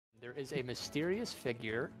There is a mysterious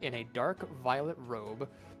figure in a dark violet robe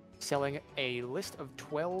selling a list of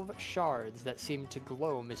 12 shards that seem to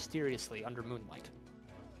glow mysteriously under moonlight.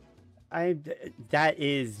 That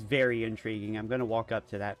is very intriguing. I'm gonna walk up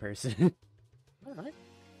to that person. All right.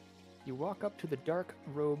 You walk up to the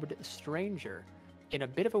dark-robed stranger. In a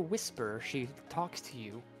bit of a whisper, she talks to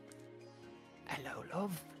you. Hello,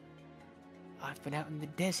 love. I've been out in the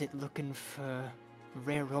desert looking for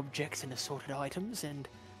rare objects and assorted items, and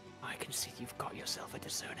I can see you've got yourself a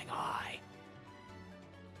discerning eye.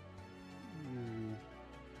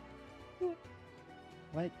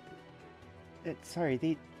 What?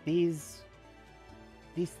 Sorry, these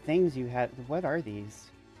things you had. What are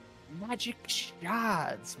these? Magic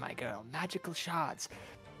shards, my girl. Magical shards.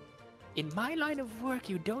 In my line of work,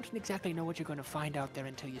 you don't exactly know what you're going to find out there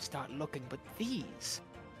until you start looking, but these,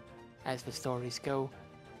 as the stories go,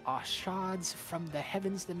 are shards from the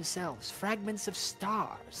heavens themselves, fragments of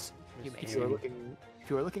stars. You may say. If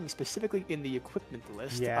you are looking specifically in the equipment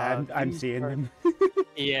list, Yeah, I'm seeing them.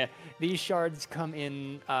 Yeah, these shards come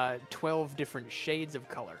in 12 different shades of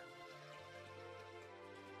color.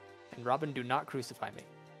 And Robin, do not crucify me.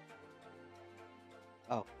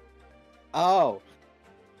 Oh.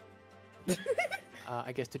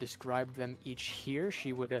 I guess to describe them each here,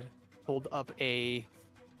 she would hold up a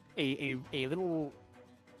little,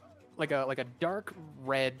 like a dark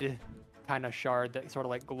red kind of shard that sort of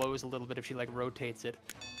like glows a little bit if she like rotates it.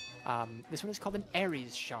 This one is called an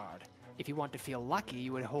Aries shard. If you want to feel lucky,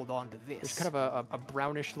 you would hold on to this. There's kind of a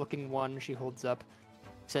brownish looking one she holds up.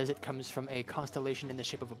 Says it comes from a constellation in the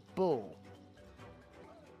shape of a bull.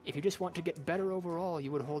 If you just want to get better overall,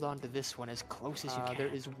 you would hold on to this one as close as you can. There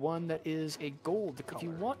is one that is a gold color. If you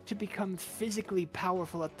want to become physically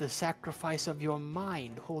powerful at the sacrifice of your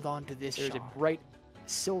mind, hold on to this shard. There's a bright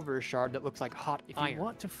silver shard that looks like hot iron. If you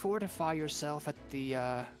want to fortify yourself at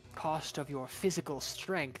the cost of your physical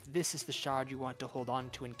strength, this is the shard you want to hold on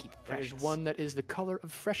to and keep precious. There's one that is the color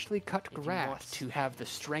of freshly cut grass. If you want to have the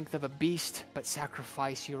strength of a beast, but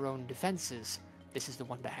sacrifice your own defenses, this is the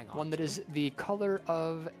one to hang on. One that is the color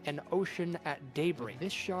of an ocean at daybreak.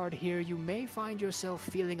 This shard here, you may find yourself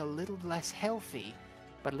feeling a little less healthy,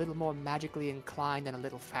 but a little more magically inclined and a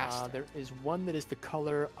little faster. There is one that is the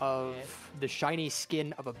color of the shiny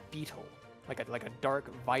skin of a beetle, like a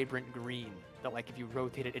dark, vibrant green. That like if you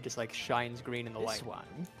rotate it, it just like shines green in the light. This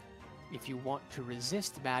one, if you want to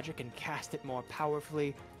resist magic and cast it more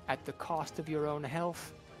powerfully at the cost of your own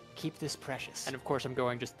health, keep this precious. And of course, I'm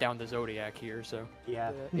going just down the zodiac here, so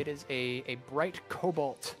Yeah. it is a bright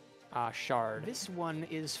cobalt shard. This one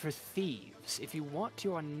is for thieves. If you want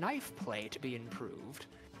your knife play to be improved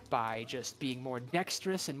by just being more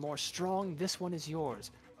dexterous and more strong, this one is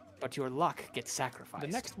yours. But your luck gets sacrificed.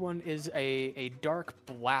 The next one is a dark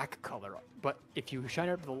black color, but if you shine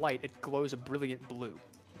it up to the light, it glows a brilliant blue.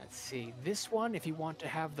 Let's see. This one, if you want to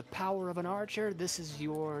have the power of an archer, this is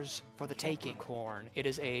yours for the taking. Corn. It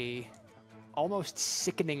is a almost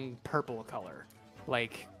sickening purple color,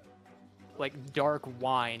 like dark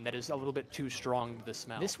wine that is a little bit too strong to the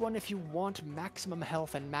smell. This one, if you want maximum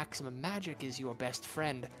health and maximum magic, is your best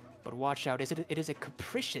friend. But watch out, it is a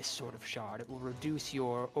capricious sort of shard. It will reduce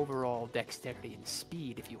your overall dexterity and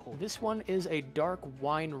speed if you hold. This one is a dark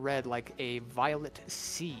wine red, like a violet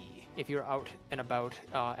sea. If you're out and about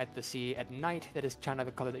at the sea at night, that is kind of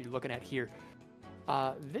the color that you're looking at here.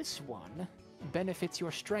 This one benefits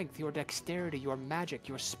your strength, your dexterity, your magic,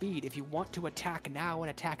 your speed. If you want to attack now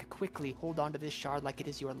and attack quickly, hold on to this shard like it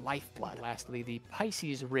is your lifeblood. Lastly, the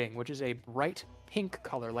Pisces ring, which is a bright pink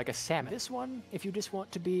color like a salmon. This one, if you just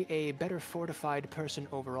want to be a better fortified person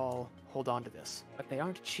overall, hold on to this. But they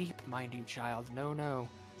aren't cheap, mind you, child. No, no.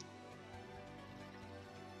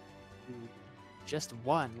 Just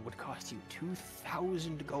one would cost you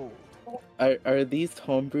 2,000 gold. Are these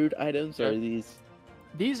homebrewed items or are these?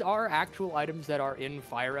 These are actual items that are in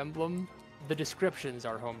Fire Emblem. The descriptions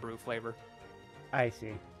are homebrew flavor. I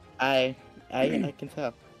see. I can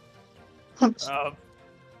tell.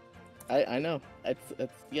 I know.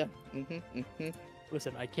 It's yeah.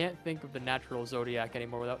 Listen, I can't think of the natural zodiac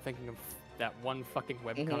anymore without thinking of that one fucking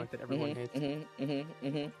webcomic that everyone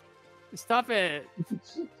hates. Stop it!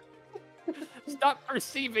 Stop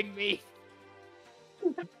perceiving me!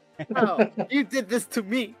 Oh, you did this to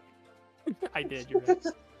me. I did, you're right.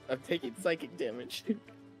 I'm taking psychic damage.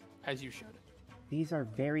 As you should. These are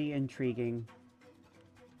very intriguing,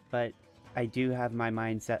 but I do have my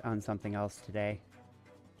mind set on something else today.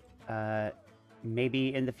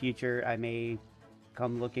 Maybe in the future I may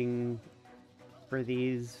come looking for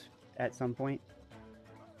these at some point.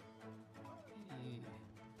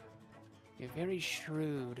 You're very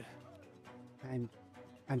shrewd.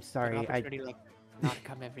 I'm An sorry. opportunity like not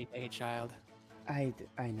come every day, child. I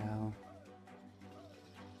know.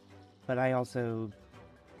 But I also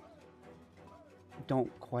don't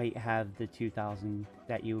quite have the 2,000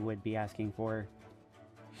 that you would be asking for.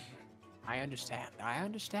 I understand. I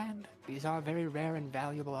understand. These are very rare and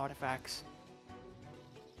valuable artifacts.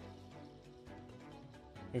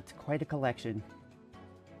 It's quite a collection.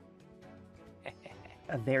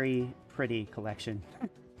 A very pretty collection.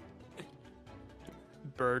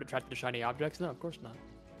 Bird attracted to shiny objects? No, of course not.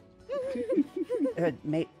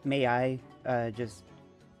 May I just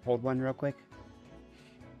hold one real quick?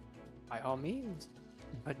 By all means.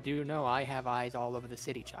 But do know I have eyes all over the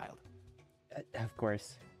city, child. Of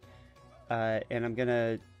course. And I'm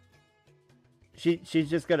gonna... She's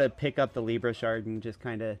just gonna pick up the Libra shard and just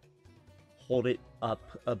kind of hold it up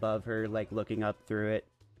above her, like looking up through it.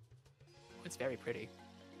 It's very pretty.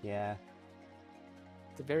 Yeah.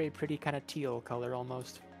 It's a very pretty kind of teal color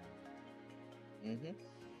almost. Mm-hmm.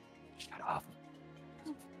 Shut off.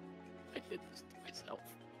 I did this to myself.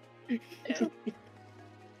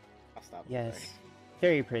 I'll stop. Yes.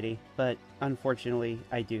 Very pretty, but unfortunately,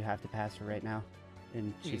 I do have to pass her right now.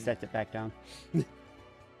 And she sets it back down.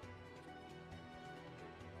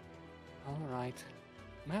 All right.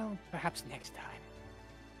 Well, perhaps next time.